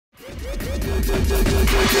I'm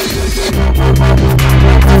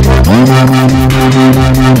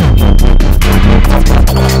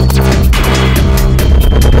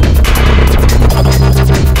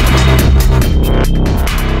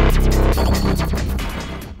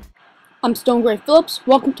Stone-Phillips.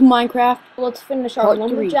 Welcome to Minecraft. Let's finish our Part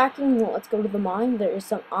 3. lumberjacking. Let's go to the mine. There is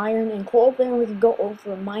some iron and coal there. We can go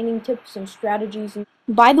over mining tips and strategies.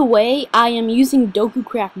 By the way, I am using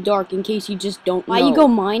DokuCraft Dark in case you just don't know. Why you go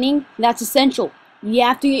mining? That's essential. You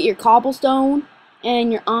have to get your cobblestone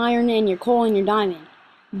and your iron and your coal and your diamond.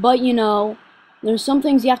 But you know, there's some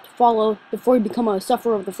things you have to follow before you become a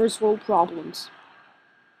sufferer of the first world problems.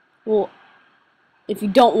 Well, if you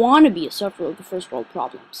don't want to be a sufferer of the first world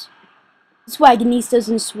problems. Swagginistas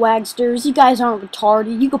and swagsters, you guys aren't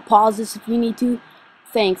retarded. You can pause this if you need to.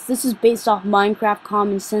 Thanks. This is based off Minecraft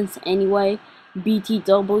common sense anyway.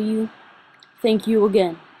 BTW. Thank you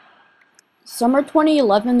again. Summer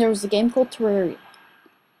 2011, there was a game called Terreria.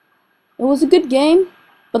 It was a good game,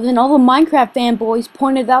 but then all the Minecraft fanboys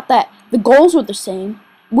pointed out that the goals were the same.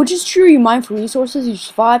 Which is true, you mine for resources, you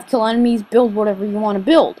survive, kill enemies, build whatever you want to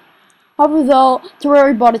build. However though,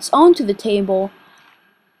 Terreria brought its own to the table.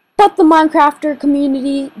 But the Minecrafter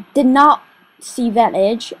community did not see that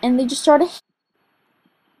edge, and they just started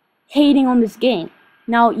hating on this game.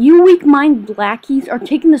 Now, you weak-minded lackeys are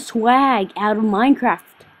taking the swag out of Minecraft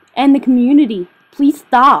and the community. Please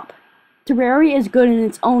stop. Terraria is good in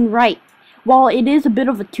its own right. While it is a bit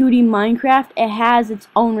of a 2D Minecraft, it has its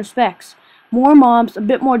own respects. More mobs, a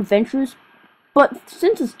bit more adventurous, but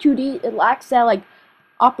since it's 2D, it lacks that like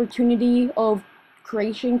opportunity of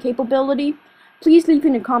creation capability. Please leave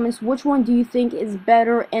in the comments which one do you think is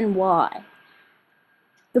better and why.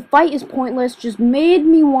 The fight is pointless, just made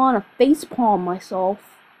me want to facepalm myself.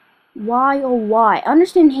 Why oh why? I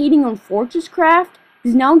understand hating on FortressCraft,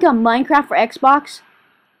 because now we got Minecraft for Xbox.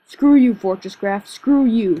 Screw you, FortressCraft, screw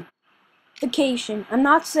you. Vacation. I'm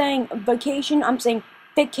not saying vacation, I'm saying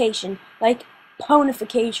fication, like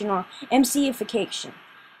ponyfication or MCification.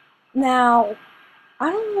 Now, I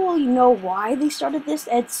don't really know why they started this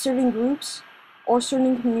at certain groups or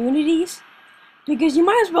certain communities, because you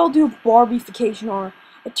might as well do a Barbiefication or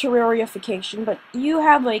a Terrariafication, but you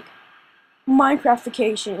have like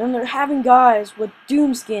Minecraftification, and they're having guys with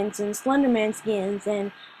Doom skins and Slenderman skins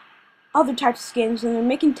and other types of skins, and they're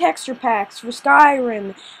making texture packs for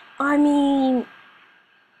Skyrim. I mean,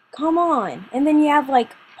 come on. And then you have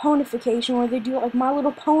like Ponyfication, where they do like My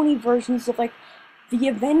Little Pony versions of like the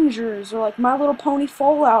Avengers, or like My Little Pony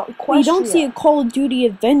Fallout, Equestria. You don't see a Call of Duty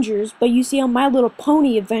Avengers, but you see a My Little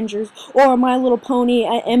Pony Avengers or a My Little Pony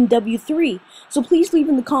at MW3. So please leave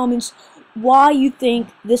in the comments why you think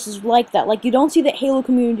this is like that. Like, you don't see the Halo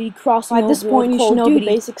community crossing over. At this point, you should know the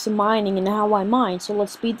basics of mining and how I mine. So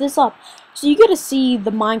let's speed this up. So you get to see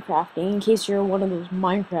the Minecrafting in case you're one of those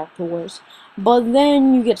Minecraft whores. But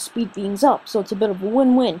then you get to speed things up, so it's a bit of a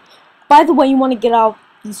win-win. By the way, you want to get out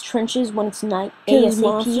these trenches when it's night, because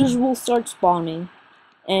monsters will start spawning,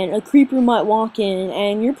 and a creeper might walk in,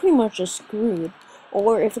 and you're pretty much just screwed.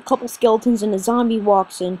 Or if a couple skeletons and a zombie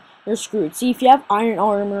walks in, you're screwed. See, if you have iron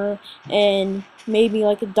armor and maybe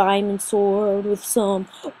like a diamond sword with some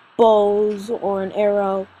bows or an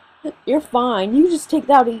arrow, you're fine. You just take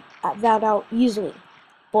that out easily.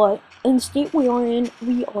 But in the state we are in,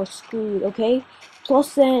 we are screwed. Okay.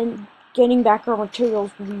 Plus, then getting back our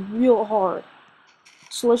materials will be real hard.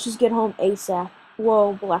 So let's just get home ASAP.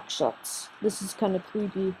 Whoa, black shucks. This is kind of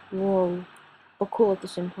creepy. Whoa. But cool at the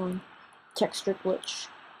same time. Texture glitch.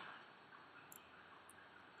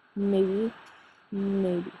 Maybe.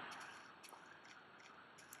 Maybe.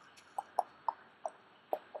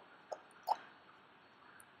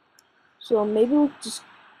 So maybe we'll just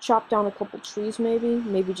chop down a couple trees maybe.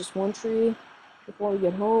 Maybe just one tree before we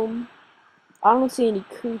get home. I don't see any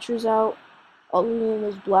creatures out other than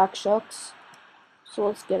those black shucks. So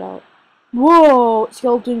let's get out. Whoa!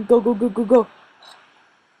 Skeleton, go, go, go, go, go.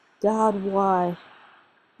 God, why?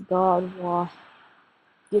 God, why?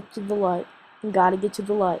 Get to the light. Gotta get to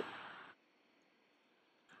the light.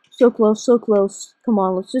 So close, so close. Come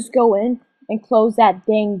on, let's just go in and close that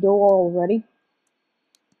dang door already.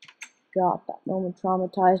 God, that moment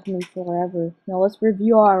traumatized me forever. Now let's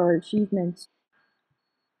review our achievements.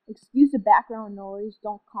 Excuse the background noise,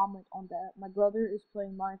 don't comment on that. My brother is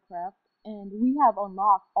playing Minecraft, and we have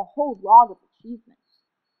unlocked a whole lot of achievements.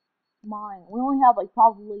 Mine. We only have like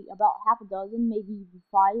probably about half a dozen, maybe even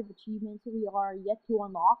 5 achievements that we are yet to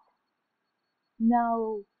unlock.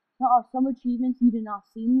 Now, there are some achievements you did not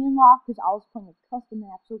see me unlock because I was playing a custom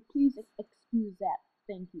map, so please excuse that.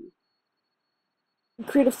 Thank you.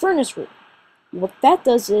 Create a furnace room. What that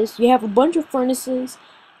does is, you have a bunch of furnaces,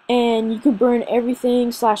 and you can burn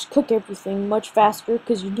everything / cook everything much faster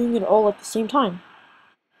because you're doing it all at the same time.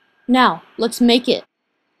 Now, let's make it.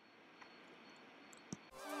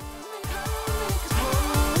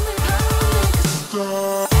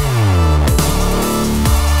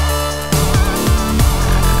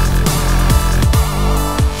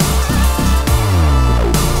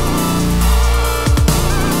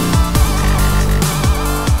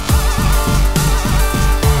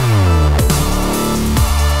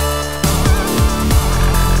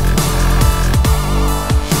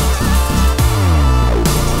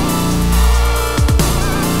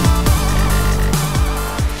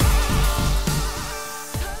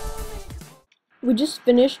 We just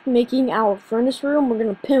finished making our furnace room. We're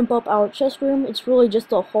gonna pimp up our chest room. It's really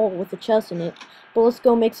just a hole with a chest in it. But let's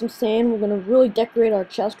go make some sand. We're gonna really decorate our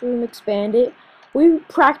chest room, expand it. We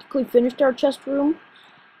practically finished our chest room.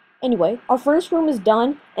 Anyway, our furnace room is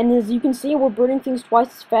done, and as you can see, we're burning things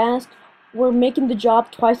twice as fast. We're making the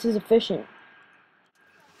job twice as efficient.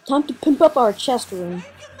 Time to pimp up our chest room.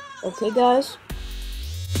 Okay, guys?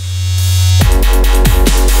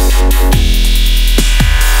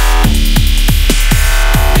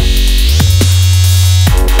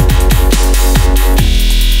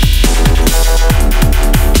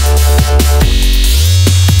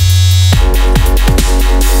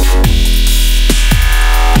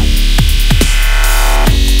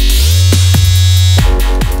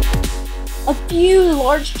 A few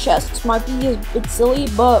large chests might be a bit silly,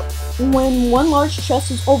 but when one large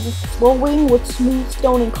chest is overflowing with smooth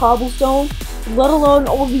stone and cobblestone, let alone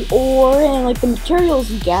all the ore and like the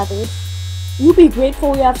materials you gathered, you'll be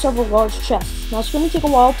grateful you have several large chests. Now it's going to take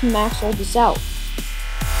a while to max all this out.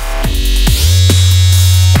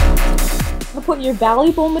 Put your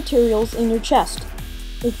valuable materials in your chest.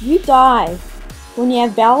 If you die when you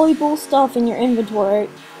have valuable stuff in your inventory,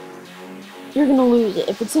 you're gonna lose it.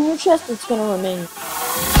 If it's in your chest, it's gonna remain.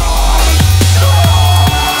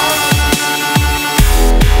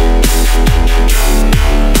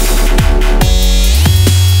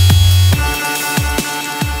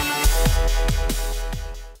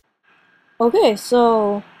 Okay,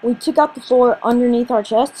 so we took out the floor underneath our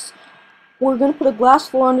chests. We're gonna put a glass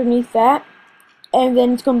floor underneath that, and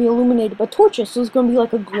then it's gonna be illuminated by torches, so it's gonna be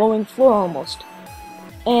like a glowing floor almost.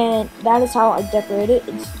 And that is how I decorate it.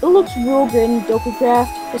 It looks real great in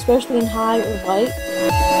DokuCraft, especially in high or light.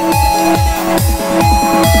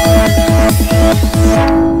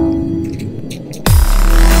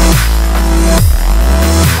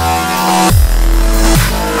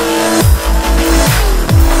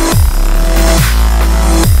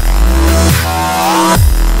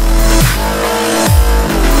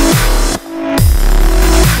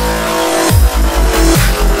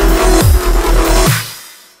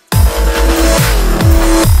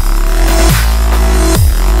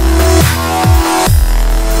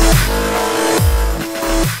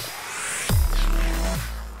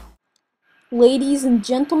 Ladies and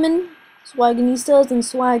gentlemen, swagginistas and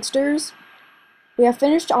swagsters, we have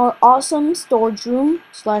finished our awesome storage room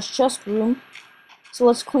 / chest room. So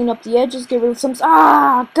let's clean up the edges, get rid of some.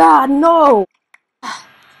 Ah, God, no!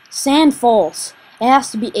 Sand falls. It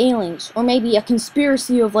has to be aliens, or maybe a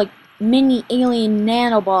conspiracy of like mini alien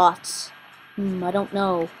nanobots. I don't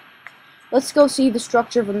know. Let's go see the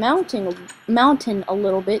structure of a mountain a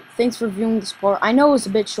little bit. Thanks for viewing this part. I know it was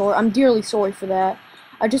a bit short. I'm dearly sorry for that.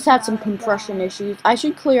 I just had some compression issues. I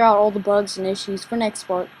should clear out all the bugs and issues for next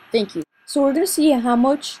part. Thank you. So we're gonna see how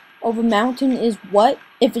much of a mountain is what.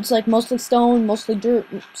 If it's like mostly stone, mostly dirt,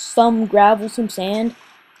 some gravel, some sand.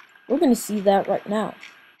 We're gonna see that right now.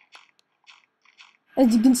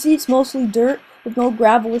 As you can see, it's mostly dirt with no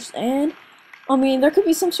gravel or sand. I mean, there could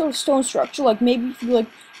be some sort of stone structure, like maybe if you like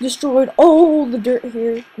destroyed all the dirt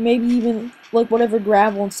here, maybe even like whatever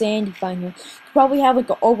gravel and sand you find here. You probably have like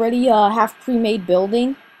already half pre-made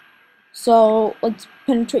building. So let's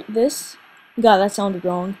penetrate this. God, that sounded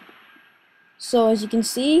wrong. So as you can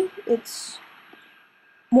see, it's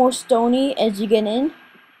more stony as you get in.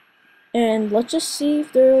 And let's just see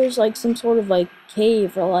if there's like some sort of like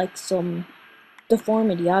cave or like some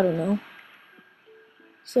deformity, I don't know.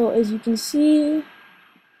 So as you can see,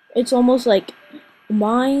 it's almost like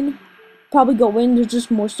mine. Probably go in, there's just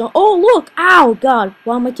more stone. Oh look! Ow! God,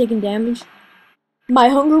 why am I taking damage? My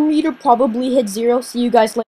hunger meter probably hit 0. See you guys later.